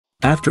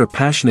After a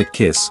passionate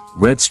kiss,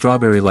 red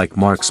strawberry-like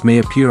marks may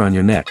appear on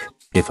your neck.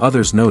 If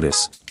others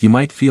notice, you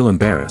might feel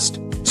embarrassed.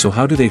 So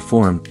how do they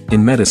form?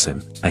 In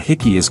medicine, a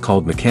hickey is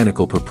called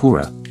mechanical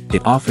purpura.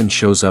 It often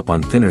shows up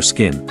on thinner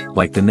skin,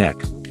 like the neck.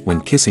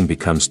 When kissing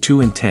becomes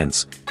too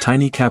intense,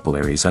 tiny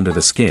capillaries under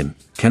the skin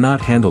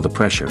cannot handle the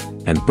pressure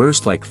and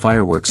burst like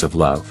fireworks of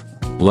love.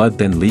 Blood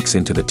then leaks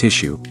into the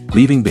tissue,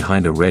 leaving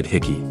behind a red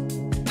hickey.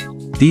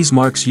 These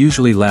marks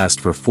usually last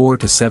for 4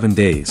 to 7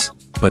 days,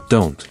 but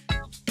don't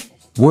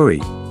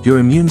worry, your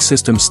immune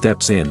system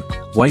steps in.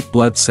 White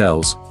blood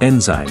cells,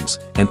 enzymes,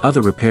 and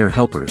other repair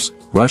helpers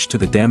rush to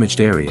the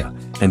damaged area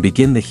and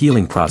begin the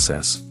healing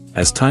process.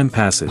 As time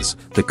passes,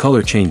 the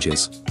color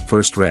changes,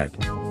 first red,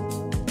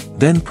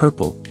 then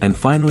purple, and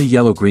finally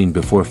yellow-green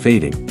before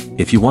fading.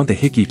 If you want the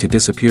hickey to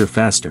disappear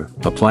faster,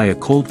 apply a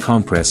cold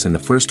compress in the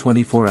first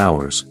 24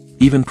 hours.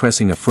 Even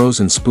pressing a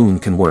frozen spoon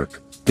can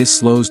work. This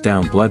slows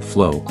down blood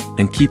flow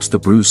and keeps the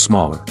bruise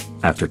smaller.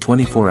 After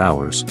 24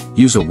 hours,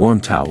 use a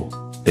warm towel.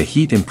 The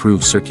heat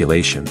improves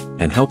circulation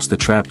and helps the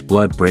trapped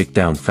blood break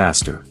down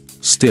faster.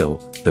 Still,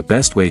 the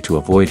best way to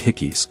avoid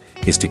hickeys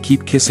is to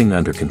keep kissing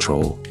under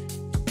control.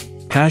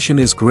 Passion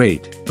is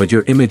great, but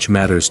your image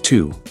matters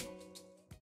too.